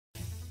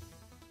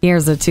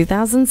Here's a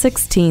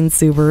 2016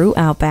 Subaru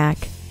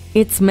Outback.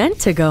 It's meant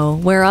to go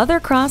where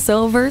other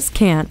crossovers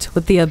can't,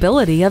 with the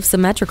ability of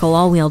symmetrical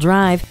all-wheel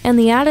drive and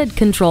the added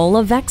control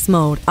of X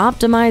mode,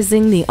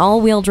 optimizing the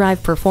all-wheel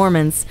drive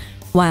performance,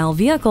 while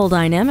vehicle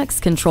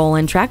dynamics control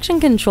and traction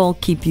control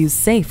keep you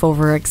safe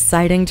over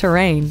exciting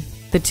terrain.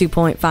 The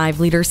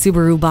 2.5-liter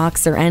Subaru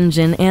Boxer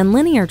engine and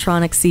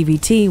Lineartronic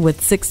CVT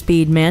with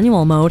 6-speed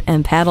manual mode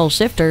and paddle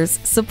shifters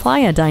supply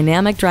a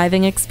dynamic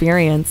driving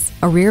experience.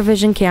 A rear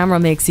vision camera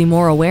makes you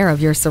more aware of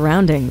your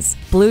surroundings.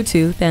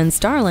 Bluetooth and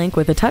Starlink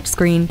with a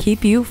touchscreen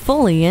keep you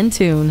fully in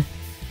tune.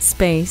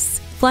 Space,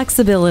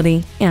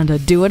 flexibility, and a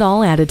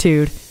do-it-all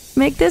attitude.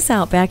 Make this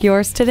Outback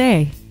yours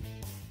today.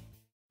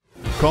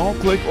 Call,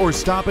 click, or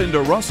stop into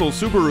Russell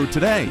Subaru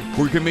today.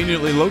 We're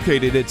conveniently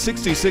located at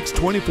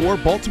 6624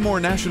 Baltimore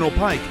National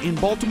Pike in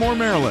Baltimore,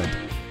 Maryland.